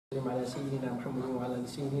وسلم على سيدنا محمد وعلى آل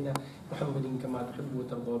سيدنا محمد كما تحب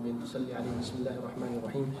وترضى بأن تصلي عليه. بسم الله الرحمن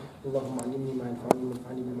الرحيم. اللهم علمني ما ينفعني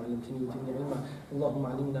وانفعني بما علمتني وزدني علما. اللهم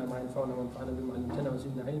علمنا ما ينفعنا وانفعنا بما علمتنا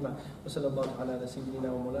وزدنا علما. وصلى الله تعالى على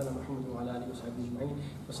سيدنا ومولانا محمد وعلى آله وصحبه أجمعين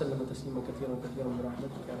وسلم تسليما كثيرا كثيرا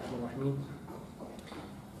برحمتك يا أرحم الراحمين.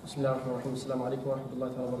 Bismillahirrahmanirrahim. Assalamu alaikum wa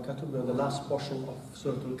rahmatullahi wa barakatuh. We are the last portion of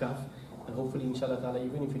Surah Al Kahf, and hopefully, inshallah ta'ala,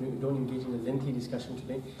 even if you don't engage in a lengthy discussion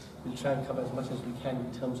today, we'll try and cover as much as we can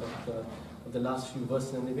in terms of the last few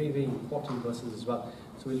verses, and they're very, very important verses as well.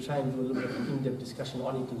 So we'll try and do a little bit of in-depth discussion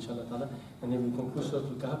on it, inshallah ta'ala, and then we'll conclude Surah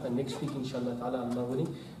Al Kahf, and next week, inshallah ta'ala, Allah willing,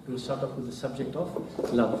 we'll start off with the subject of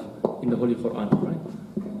love in the Holy Quran, right?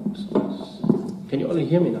 Can you all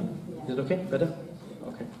hear me now? Is it okay? Better?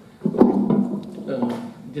 Okay.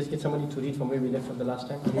 Just get somebody to read from where we left from the last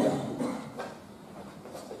time.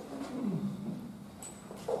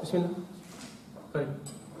 Bismillah. Right.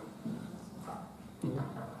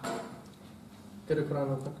 Get the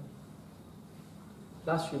Quran open.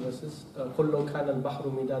 Last few verses. قُلْ لَوْ كَانَ الْبَحْرُ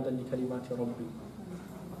مِدَادًا لِكَلِمَاتِ رَبِّي.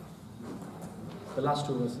 The last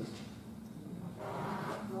two verses.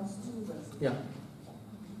 Last two verses? Yeah.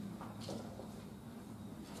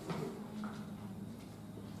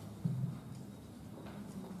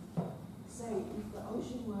 If the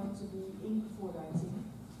ocean were to be ink for writing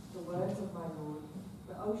the words of my Lord,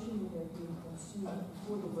 the ocean would have been consumed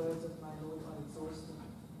before the words of my Lord are exhausted,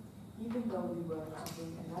 even though we were to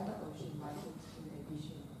bring another ocean like it in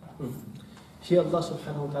addition. Here Allah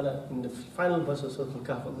subhanahu wa ta'ala, in the final verse of Surah Al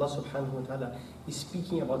Kahf, Allah subhanahu wa ta'ala is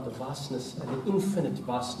speaking about the vastness and the infinite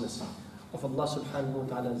vastness of Allah subhanahu wa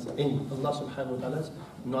ta'ala's ilm, Allah subhanahu wa ta'ala's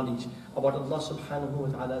knowledge, about Allah subhanahu wa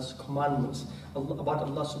ta'ala's commandments, about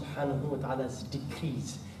Allah subhanahu wa ta'ala's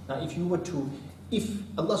decrees. Now if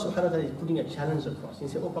Allah subhanahu wa ta'ala is putting a challenge across, he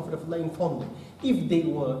said, "Oh Prophet of Allah, inform them." If they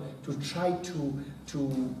were to try to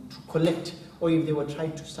collect, or if they were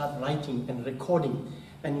trying to start writing and recording,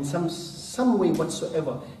 and in some way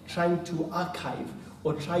whatsoever, trying to archive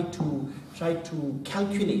or try to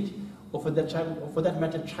calculate, or for that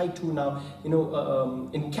matter, try to now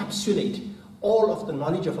encapsulate all of the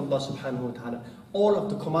knowledge of Allah subhanahu wa ta'ala, all of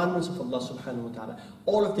the commandments of Allah subhanahu wa ta'ala,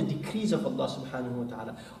 all of the decrees of Allah subhanahu wa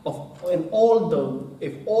ta'ala,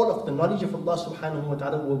 if all of the knowledge of Allah subhanahu wa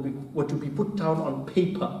ta'ala were to be put down on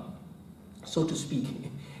paper, so to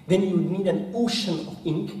speak, then you would need an ocean of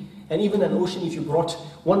ink. And even an ocean, if you brought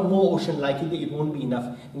one more ocean like it won't be enough.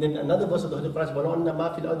 And then another verse of the Holy Quran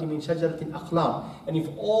says, and if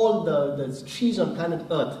all the trees on planet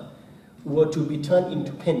Earth were to be turned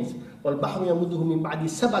into pens,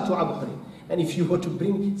 and if you were to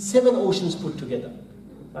bring 7 oceans put together,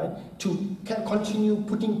 right, to continue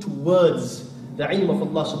putting to words the ilm of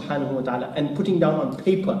Allah subhanahu wa ta'ala, and putting down on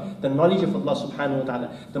paper the knowledge of Allah subhanahu wa ta'ala,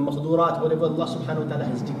 the maqdurat, whatever Allah subhanahu wa ta'ala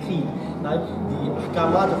has decreed, right, the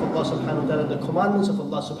ahkamat of Allah subhanahu wa ta'ala, the commandments of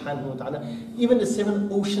Allah subhanahu wa ta'ala, even the 7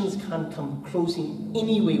 oceans can't come close in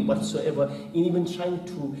any way whatsoever in even trying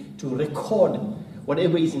to record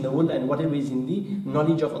whatever is in the world and whatever is in the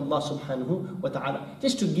knowledge of Allah subhanahu wa ta'ala.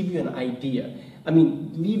 Just to give you an idea, I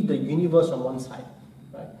mean, leave the universe on one side.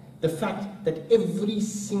 The fact that every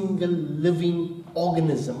single living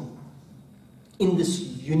organism in this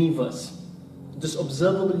universe, this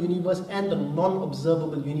observable universe and the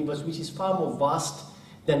non-observable universe, which is far more vast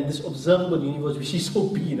than this observable universe, which is so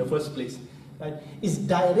big in the first place, right, is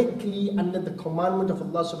directly under the commandment of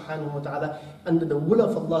Allah subhanahu wa ta'ala, under the will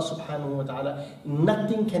of Allah subhanahu wa ta'ala.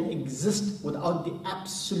 Nothing can exist without the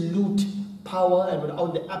absolute power and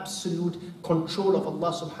without the absolute control of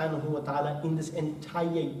Allah subhanahu wa ta'ala in this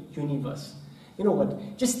entire universe. You know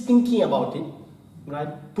what? Just thinking about it, right,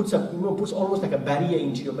 puts almost like a barrier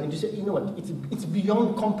into your brain. You say, you know what? It's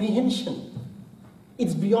beyond comprehension.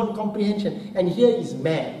 It's beyond comprehension. And here is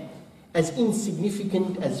man, as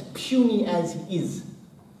insignificant, as puny as he is,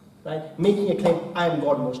 right, making a claim, I am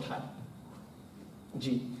God Most High.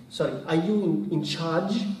 Are you in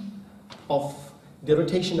charge of the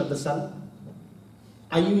rotation of the sun?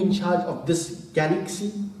 Are you in charge of this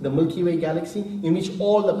galaxy, the Milky Way galaxy, in which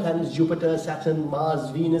all the planets, Jupiter, Saturn, Mars,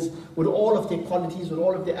 Venus, with all of their qualities, with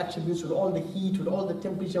all of their attributes, with all the heat, with all the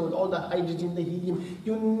temperature, with all the hydrogen, the helium,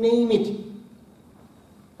 you name it.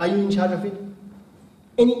 Are you in charge of it?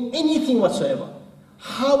 Anything whatsoever.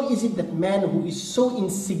 How is it that man, who is so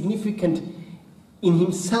insignificant in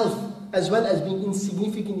himself, as well as being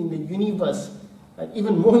insignificant in the universe,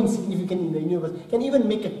 even more insignificant in the universe, can even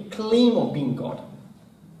make a claim of being God?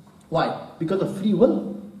 Why? Because of free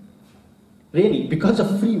will? Really? Because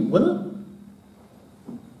of free will?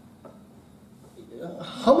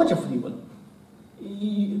 How much of free will?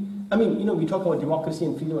 I mean, we talk about democracy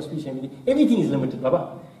and freedom of speech and everything. Everything is limited,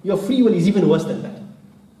 Baba. Your free will is even worse than that.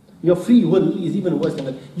 Your free will is even worse than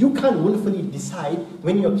that. You can't willfully decide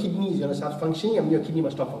when your kidney is going to start functioning and when your kidney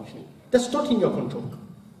must stop functioning. That's not in your control.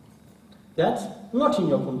 That's not in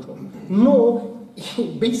your control. No,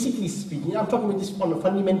 basically speaking, I'm talking about this on the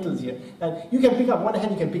fundamentals here. And you can pick up one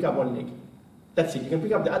hand, you can pick up one leg. That's it. You can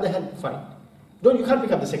pick up the other hand, fine. You can't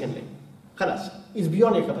pick up the second leg. Khalas. It's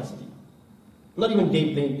beyond your capacity. Not even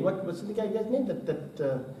Dave Blaine. What's the guy's name?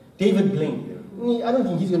 David Blaine. I don't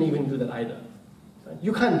think he's going to even do that either.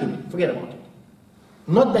 You can't do it. Forget about it.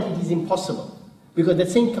 Not that it is impossible, because that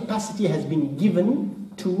same capacity has been given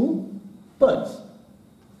to birds.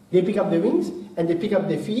 They pick up their wings and they pick up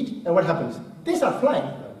their feet, and what happens? They start flying.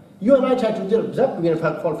 You and I try to do that, we're going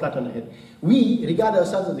to fall flat on the head. We regard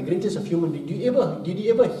ourselves as the greatest of human beings. Did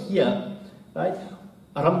you ever hear, right,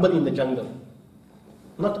 a rumble in the jungle?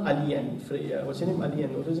 Not Ali and what's his name? Ali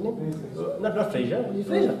and what was his name? Not Fraser. What is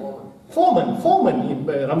Fraser? Foreman in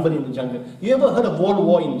rumble in the jungle. You ever heard of world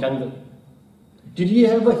war in jungle? Did you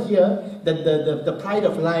ever hear that the pride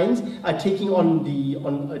of lions are taking on the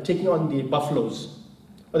buffaloes?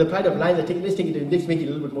 Or the pride of lions are taking, let's make it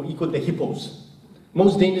a little bit more equal, the hippos.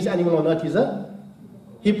 Most dangerous animal on earth is a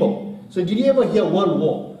hippo. So did you ever hear world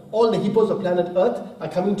war? All the hippos of planet Earth are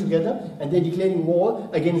coming together and they're declaring war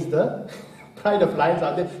against the pride of lions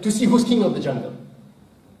out there to see who's king of the jungle.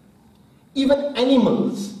 Even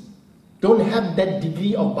animals don't have that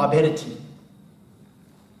degree of barbarity.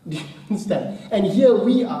 Do you understand? And here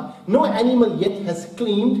we are. No animal yet has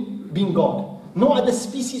claimed being God. No other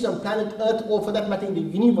species on planet Earth, or for that matter in the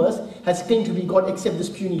universe, has claimed to be God except this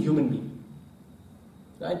puny human being.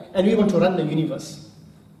 Right? And we want to run the universe.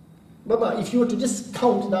 Baba, if you were to just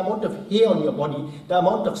count the amount of hair on your body, the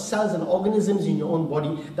amount of cells and organisms in your own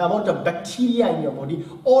body, the amount of bacteria in your body,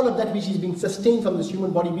 all of that which is being sustained from this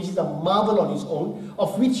human body, which is a marvel on its own,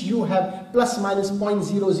 of which you have plus minus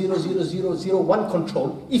 0.00001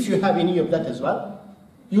 control, if you have any of that as well,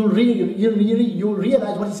 you'll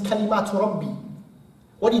realize what is kalimatu Rabbi,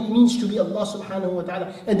 what it means to be Allah subhanahu wa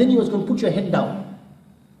ta'ala. And then you was going to put your head down.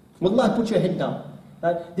 Wallah, put your head down.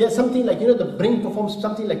 There's something like, the brain performs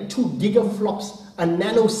something like 2 gigaflops a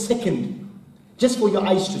nanosecond just for your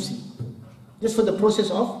eyes to see. Just for the process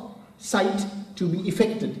of sight to be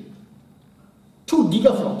effected. 2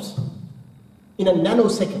 gigaflops in a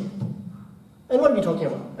nanosecond. And what are we talking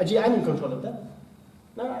about? Ajay, I'm in control of that.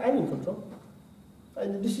 No, I'm in control.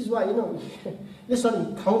 And this is why, let's not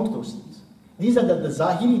even count those things. These are the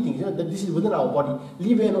zahiri things, that this is within our body.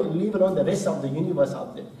 Leave alone the rest of the universe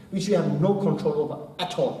out there, which we have no control over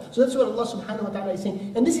at all. So that's what Allah subhanahu wa ta'ala is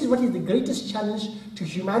saying. And this is what is the greatest challenge to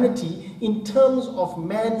humanity in terms of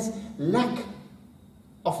man's lack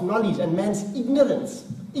of knowledge and man's ignorance.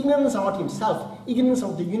 Ignorance about himself, ignorance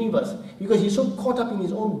of the universe. Because he's so caught up in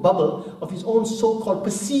his own bubble of his own so-called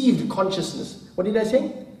perceived consciousness. What did I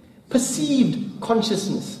say? Perceived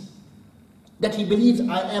consciousness. That he believes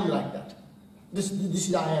I am like that. This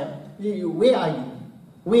is I am. Where are you?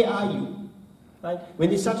 Where are you? Right? When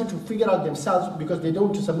they started to figure out themselves, because they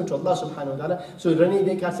don't submit to Allah subhanahu wa ta'ala, so René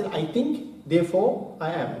Descartes said, I think, therefore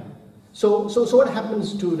I am. So what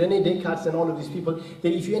happens to René Descartes and all of these people,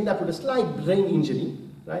 that if you end up with a slight brain injury,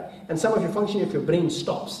 right, and some of your functioning of your brain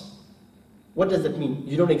stops, what does that mean?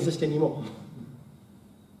 You don't exist anymore.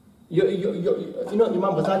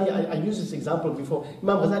 Imam Ghazali, I used this example before.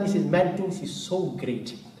 Imam Ghazali says, man thinks he's so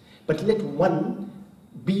great, but let one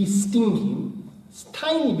bee sting him,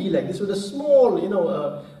 tiny bee like this, with a small,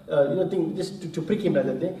 thing, just to prick him like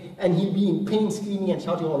that, and he'll be in pain, screaming and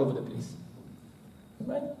shouting all over the place.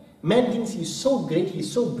 Right? Man thinks he's so great, he's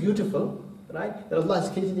so beautiful, right, that Allah has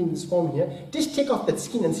created him in this form here. Just take off that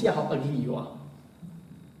skin and see how ugly you are.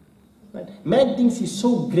 Right? Man thinks he's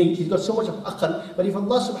so great, he's got so much of aql, but if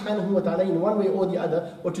Allah subhanahu wa ta'ala in one way or the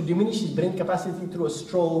other were to diminish his brain capacity through a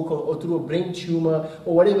stroke or through a brain tumor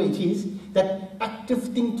or whatever it is, that active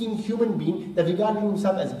thinking human being that regarded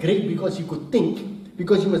himself as great because he could think,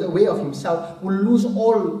 because he was aware of himself, will lose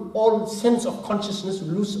all sense of consciousness,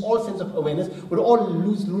 will lose all sense of awareness, will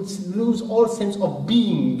lose all sense of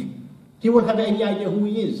being. He won't have any idea who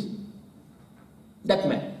he is. That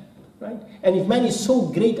man. Right? And if man is so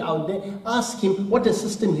great out there, ask him what the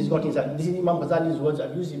system he's got inside. This is Imam Ghazali's words,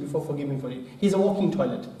 I've used it before, forgive me for it. He's a walking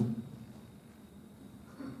toilet.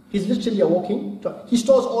 He's literally a walking toilet. He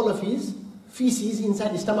stores all of his feces inside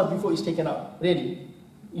his stomach before he's taken out. Really.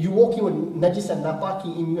 You walking with najis and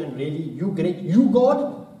napaki in you, and really, you great, you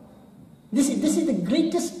God? This is the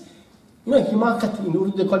greatest, himakat, in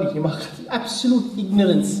Urdu they call it himakat, absolute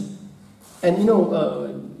ignorance. And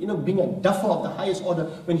being a duffer of the highest order,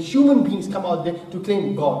 when human beings come out there to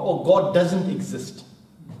claim God, or God doesn't exist.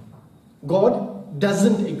 God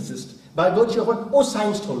doesn't exist. By virtue of what? Oh,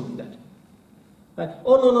 science told me that. Right?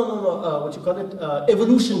 Oh, no, what you call it?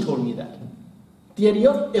 Evolution told me that. Theory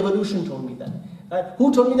of evolution told me that. Right?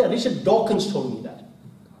 Who told me that? Richard Dawkins told me that.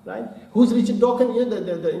 Right? Who's Richard Dawkins? You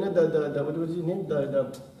know, what was his name?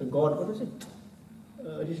 The God, what was it?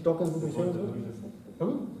 Richard Dawkins, what was his name?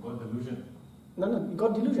 God delusion. No,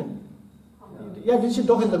 God delusion. Yeah, Richard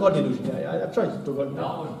Dawkins, the God delusion. Yeah, I've tried to God.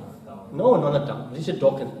 No, not Darwin. Richard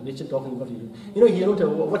Dawkins, God delusion. You know, he wrote,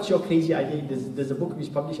 what's your crazy idea? There's a book which is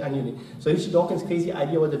published annually. So Richard Dawkins' crazy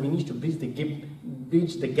idea was that we need to bridge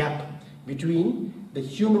the gap between the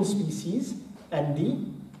human species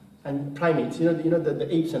and primates, the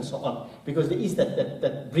apes and so on. Because there is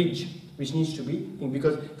that bridge which needs to be,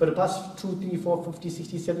 because for the past 2, 3, 4, 50,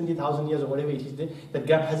 60, 70,000 years or whatever it is there, that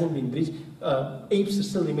gap hasn't been bridged. Apes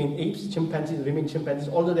still remain apes, chimpanzees remain chimpanzees,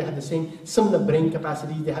 although they have the same similar brain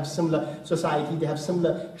capacity, they have similar society, they have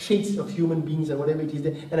similar traits of human beings and whatever it is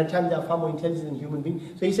there, and at times they are far more intelligent than human beings.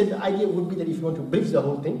 So he said the idea would be that if you want to bridge the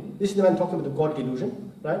whole thing, this is the man talking about the God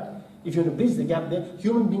delusion, right? If you want to bridge the gap there,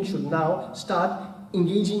 human beings should now start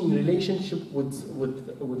engaging in relationship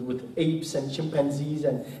with apes and chimpanzees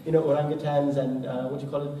and orangutans and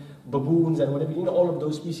baboons and whatever, all of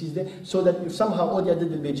those species there, so that if somehow or the other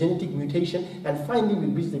there will be a genetic mutation, and finally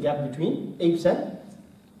we'll bridge the gap between apes and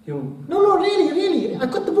human. No, really, I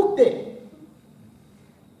got the book there.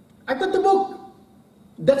 I got the book.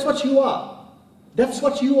 That's what you are. That's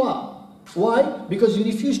what you are. Why? Because you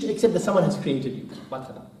refuse to accept that someone has created you.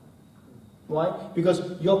 Why? Because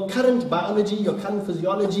your current biology, your current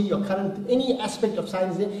physiology, your current any aspect of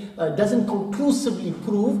science doesn't conclusively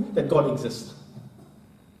prove that God exists.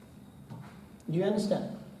 Do you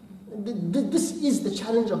understand? This is the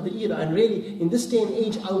challenge of the era, and really in this day and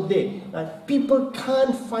age out there, people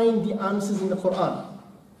can't find the answers in the Quran.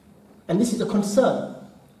 And this is a concern.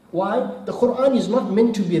 Why? The Quran is not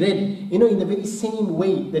meant to be read, in the very same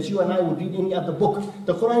way that you and I would read any other book.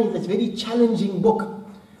 The Quran is a very challenging book.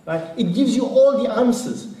 Right? It gives you all the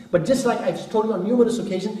answers, but just like I've told you on numerous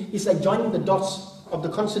occasions, it's like joining the dots of the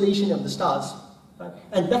constellation of the stars, right?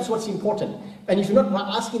 And that's what's important. And if you're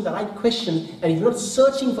not asking the right questions, and if you're not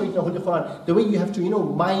searching for it in the Holy Quran, the way you have to,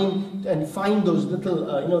 mine and find those little,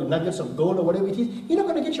 nuggets of gold or whatever it is, you're not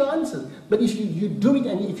going to get your answers. But if you do it,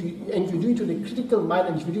 and if you do it with a critical mind,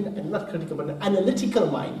 and if you do it, not critical, but an analytical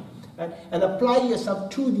mind, right? And apply yourself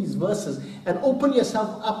to these verses, and open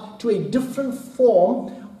yourself up to a different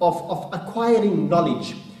form of acquiring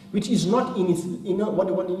knowledge, which is not in its, what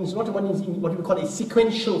we call a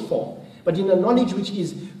sequential form, but in a knowledge which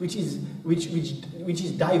is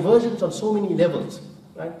divergent on so many levels,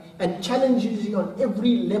 right? And challenges you on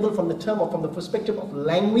every level, from the perspective of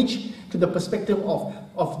language, to the perspective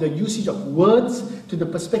of the usage of words, to the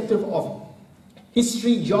perspective of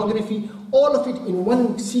history, geography, all of it in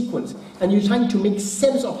one sequence, and you're trying to make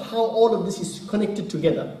sense of how all of this is connected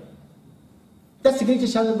together. That's the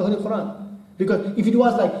greatest challenge of the Holy Quran. Because if it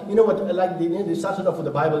was they started off with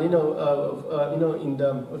the Bible, in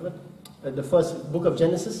the first book of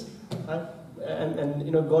Genesis, right?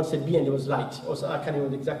 And God said be, and there was light. Also, I can't remember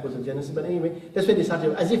the exact words of Genesis, but anyway, that's where they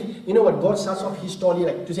started. As if, God starts off his story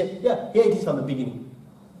to say, yeah, here it is from the beginning.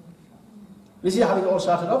 This is how it all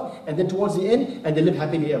started off, and then towards the end, and they live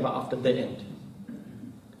happily ever after the end.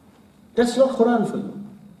 That's not Quran for you.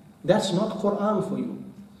 That's not Quran for you.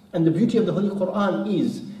 And the beauty of the Holy Quran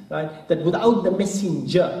is, right, that without the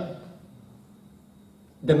messenger,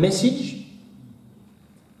 the message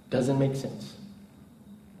doesn't make sense.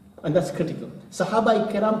 And that's critical. Sahaba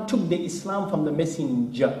Kiram took the Islam from the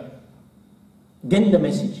messenger, then the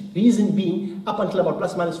message. Reason being, up until about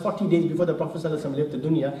plus minus 40 days before the Prophet ﷺ left the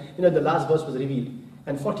dunya, the last verse was revealed.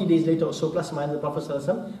 And 40 days later or so, plus minus, the Prophet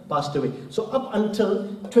ﷺ passed away. So up until,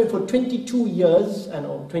 for 22 years,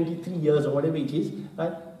 or 23 years or whatever it is,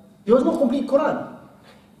 right, there was no complete Quran.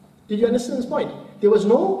 Did you understand this point? There was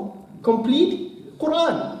no complete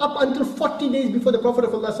Quran up until 40 days before the Prophet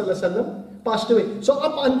of Allah ﷺ passed away. So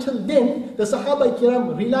up until then, the Sahaba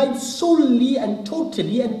Kiram relied solely and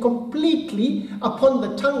totally and completely upon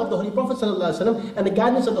the tongue of the Holy Prophet ﷺ and the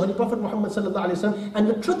guidance of the Holy Prophet Muhammad ﷺ and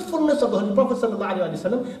the truthfulness of the Holy Prophet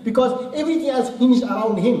ﷺ, because everything else hinged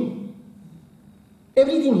around him.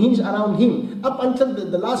 Everything hinged around him. Up until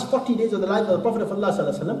the last 40 days of the life of the Prophet of Allah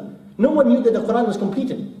ﷺ, no one knew that the Quran was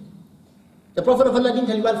completed. The Prophet of Allah didn't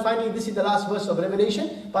tell you, well, finally this is the last verse of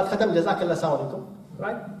Revelation,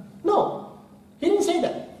 right? No, he didn't say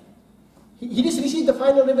that. He just received the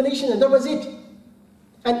final revelation and that was it.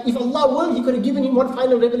 And if Allah willed, He could have given him one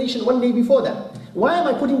final revelation one day before that. Why am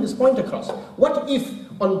I putting this point across? What if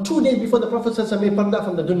on 2 days before the Prophet made parda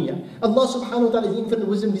from the dunya, Allah subhanahu wa ta'ala, His infinite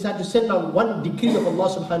wisdom, decided to send down one decree of Allah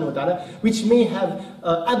subhanahu wa ta'ala, which may have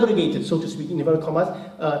abrogated, so to speak, in inverted commas,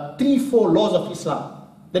 3-4 laws of Islam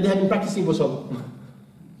that they had been practicing for so long.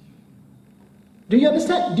 Do you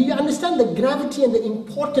understand? Do you understand the gravity and the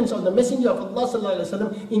importance of the Messenger of Allah sallallahu alaihi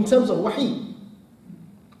wasallam in terms of wahi?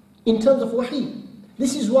 In terms of wahi.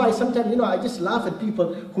 This is why sometimes, I just laugh at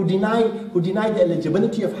people who deny the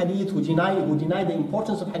eligibility of hadith, who deny the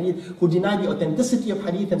importance of hadith, who deny the authenticity of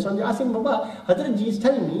hadith and so on. They ask him, Baba, Hazrat Ji is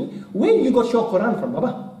telling me, where you got your Quran from,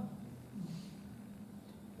 Baba?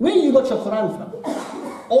 Where you got your Quran from?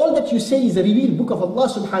 All that you say is a revealed book of Allah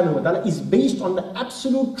subhanahu wa ta'ala is based on the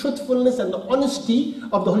absolute truthfulness and the honesty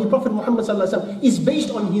of the Holy Prophet Muhammad sallallahu alaihi wasallam, is based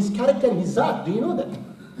on his character and his zat. Do you know that?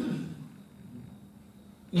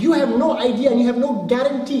 You have no idea and you have no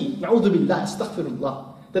guarantee, na'udhu billah,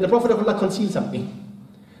 astaghfirullah, that the Prophet of Allah concealed something.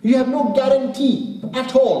 You have no guarantee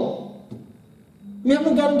at all. You have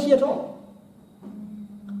no guarantee at all.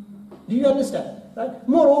 Do you understand? Right?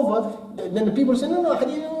 Moreover, then the people say, no,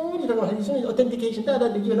 hadith, hadith, authentication,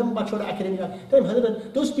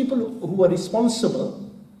 those people who are responsible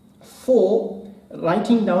for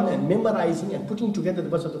writing down and memorizing and putting together the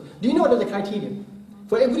verse of the... Do you know what are the criteria?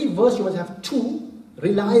 For every verse you must have 2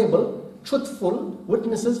 reliable, truthful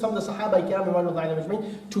witnesses from the Sahaba Kiram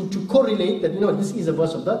to correlate that, this is a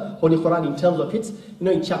verse of the Holy Quran in terms of its,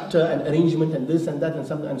 in chapter and arrangement and this and that and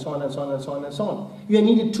so on and so on and so on and so on. You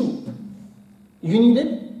needed 2. You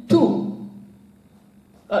needed 2.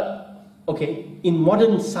 Okay, in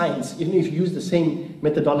modern science, even if you use the same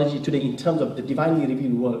methodology today in terms of the divinely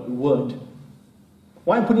revealed word,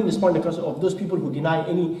 why I'm putting this point across of those people who deny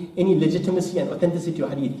any legitimacy and authenticity of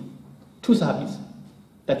hadith? 2 sahabis.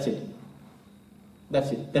 That's it.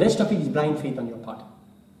 That's it. The rest of it is blind faith on your part.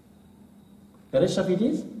 The rest of it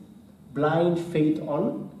is blind faith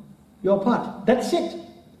on your part. That's it.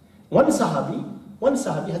 One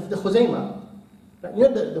sahabi has the Khuzaymah. You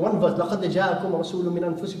know the one verse, لَقَدْ جَاءَكُمْ رَسُولٌ مِّنْ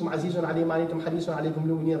أَنفُسِكُمْ عَزِيزٌ عَلَيْهِ مَا عَنِتُّمْ حَرِيصٌ عَلَيْكُمْ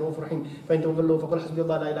بِالْمُؤْمِنِينَ رَءُوفٌ رَحِيمٌ فَإِن تَوَلَّوْا فَقُلْ حَسْبِيَ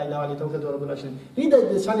اللَّهُ لَا إِلَهَ إِلَّا هُوَ عَلَيْهِ تَوَكَّلْتُ وَهُوَ رَبُّ الْعَرْشِ الْعَظِيمِ. Read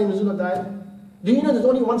the Sani Nuzul of the ayah. Do you know there's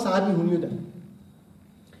only one sahabi who knew that?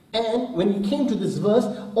 And when he came to this verse,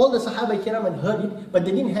 all the Sahaba Kiram had heard it, but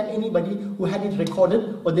they didn't have anybody who had it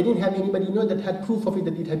recorded, or they didn't have anybody that had proof of it,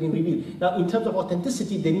 that it had been revealed. Now, in terms of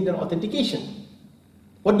authenticity, they need an authentication.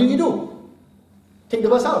 What do? Take the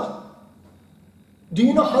verse out. Do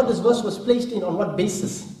you know how this verse was placed in, on what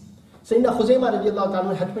basis? Sayyidina Khuzaymah radiallahu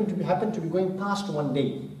ta'ala happened to be going past one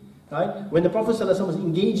day, right? When the Prophet ﷺ was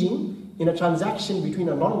engaging in a transaction between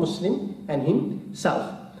a non-Muslim and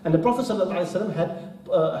himself. And the Prophet ﷺ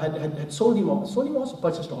had sold him a horse or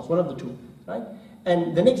purchased a horse, one of the two, right?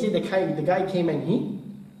 And the next day the guy came and he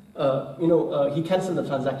cancelled the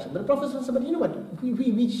transaction. But the Prophet said, but you know what,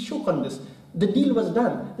 we shook on this. The deal was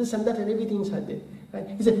done, this and that and everything inside there. Right?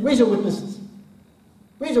 He said, where's your witnesses?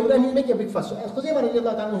 Where's your witnesses? And he's making a big fuss. So as Khuzaymah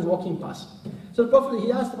radiallahu ta'ala is walking past. So the Prophet,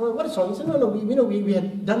 he asked the Prophet, what is wrong? He said, no, we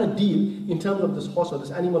had done a deal in terms of this horse or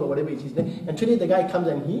this animal or whatever it is there. And today the guy comes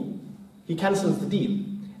and he cancels the deal.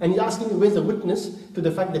 And he's asking me, where's the witness to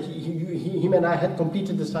the fact that him and I had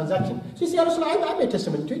completed this transaction? So he said, Rasulullah, I made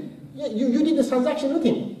testimony to it. Yeah, you did this transaction with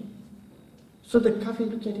him. So the kafir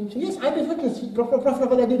looked at him and said, yes, I made witness. Prophet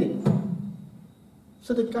of Allah did it.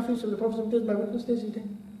 So the kafir said, the Prophet said, my witness says he did.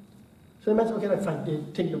 So the man said, okay, that's fine. They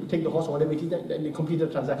take the horse or whatever it is, and they complete the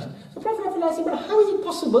transaction. So the Prophet of Allah said, but how is it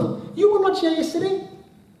possible? You were not here yesterday.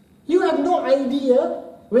 You have no idea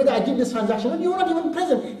whether I did this transaction. You were not even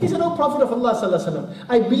present. He said, oh Prophet of Allah sallallahu alaihi wasallam,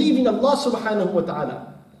 I believe in Allah subhanahu wa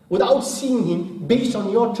ta'ala without seeing him based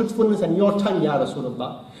on your truthfulness and your tongue, Ya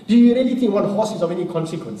Rasulullah. Do you really think one horse is of any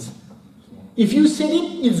consequence? If you said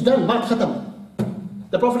it, it's done. Baat khatam.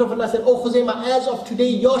 The Prophet of Allah said, oh Khuzaymah, as of today,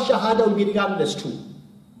 your shahada will be regarded as true.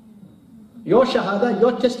 Your shahada,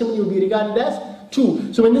 your testimony will be regarded as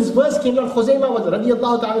true. So when this verse came down, Khuzaymah was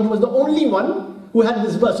radiallahu ta'ala, he was the only one who had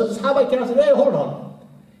this verse. So the Sahaba came and said, hey, hold on.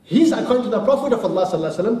 According to the Prophet of Allah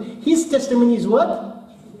sallallahu alaihi wasallam, his testimony is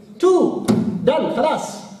what? 2. Done.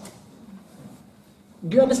 Khalas.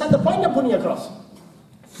 Do you understand the point I'm putting across?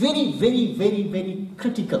 Very, very, very, very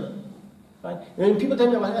critical. Right? When people tell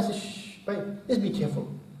me about it, I say, shh, right, just be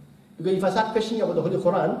careful. Because if I start questioning about the Holy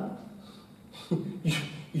Quran,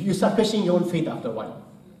 you start questioning your own faith after a while.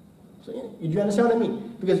 So, do you understand what I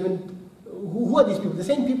mean? Because who are these people? The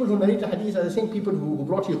same people who narrate the hadith are the same people who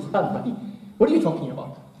brought you Quran, buddy. What are you talking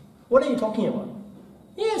about? What are you talking about?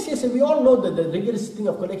 Yes, we all know that the rigorous thing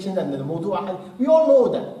of collection and the mawdu'ah, we all know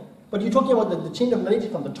that. But you're talking about the chain of narration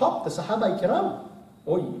from the top, the Sahaba Kiram?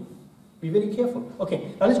 Oh, Be very careful.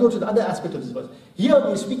 Okay, now let's go to the other aspect of this verse. Here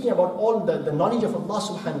we're speaking about all the knowledge of Allah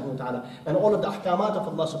subhanahu wa ta'ala, and all of the ahkamat of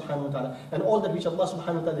Allah subhanahu wa ta'ala, and all that which Allah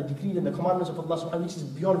subhanahu wa ta'ala decreed, and the commandments of Allah subhanahu wa ta'ala, which is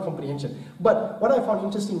beyond comprehension. But what I found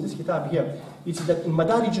interesting in this kitab here is that in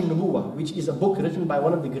Madarij al-Nubuwah, which is a book written by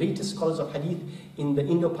one of the greatest scholars of hadith in the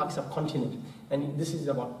Indo-Pak subcontinent, and this is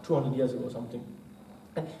about 200 years ago or something.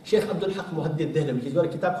 And Sheikh Abdul Haq Muhaddid Dehlawi, he's got a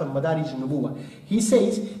kitab called Madarij al-Nubuwah. He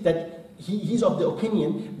says that he's of the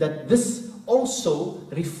opinion that this also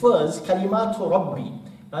refers, kalimatu Rabbi,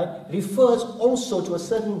 right, refers also to a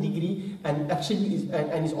certain degree, and actually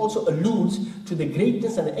is also alludes to the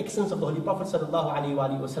greatness and the excellence of the Holy Prophet sallallahu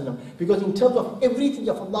alaihi wasallam. Because in terms of everything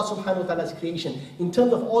of Allah subhanahu wa ta'ala's creation, in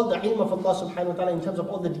terms of all the ilm of Allah subhanahu wa ta'ala, in terms of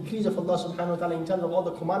all the decrees of Allah subhanahu wa ta'ala, in terms of all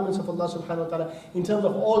the commandments of Allah subhanahu wa ta'ala, in terms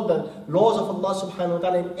of all the laws of Allah subhanahu wa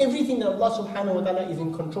ta'ala, and everything that Allah subhanahu wa ta'ala is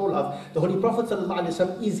in control of, the Holy Prophet sallallahu alaihi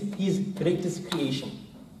wasallam is his greatest creation.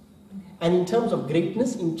 And in terms of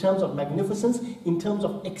greatness, in terms of magnificence, in terms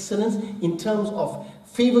of excellence, in terms of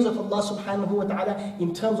favors of Allah subhanahu wa ta'ala,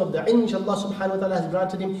 in terms of the ilm which Allah subhanahu wa ta'ala has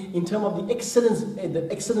granted him, in terms of the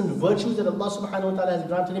excellent virtues that Allah subhanahu wa ta'ala has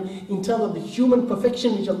granted him, in terms of the human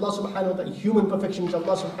perfection which Allah subhanahu wa ta'ala,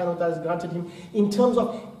 subhanahu wa ta'ala has granted him, in terms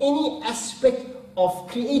of any aspect of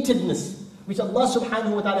createdness which Allah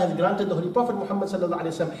subhanahu wa ta'ala has granted the Holy Prophet Muhammad sallallahu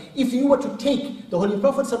alayhi wa sallam. If you were to take the Holy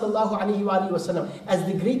Prophet sallallahu alayhi wa sallam as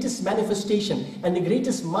the greatest manifestation and the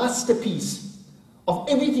greatest masterpiece of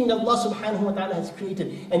everything that Allah subhanahu wa ta'ala has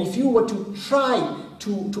created, and if you were to try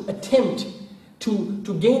to attempt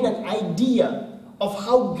to gain an idea of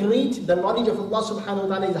how great the knowledge of Allah subhanahu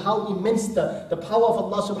wa ta'ala is, how immense the power of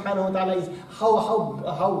Allah subhanahu wa ta'ala is,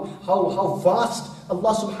 how vast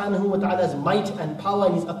Allah subhanahu wa ta'ala's might and power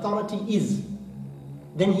and his authority is,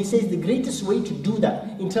 then he says the greatest way to do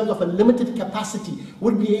that in terms of a limited capacity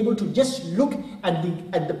would be able to just look at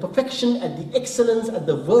the perfection, at the excellence, at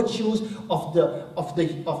the virtues of the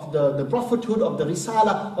prophethood, of the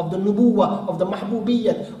risala, of the nubuwah, of the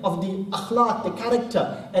mahbubiyyat, of the akhlaq, the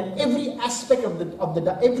character, and every aspect of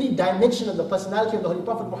every dimension of the personality of the Holy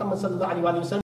Prophet Muhammad sallallahu alaihi wasallam.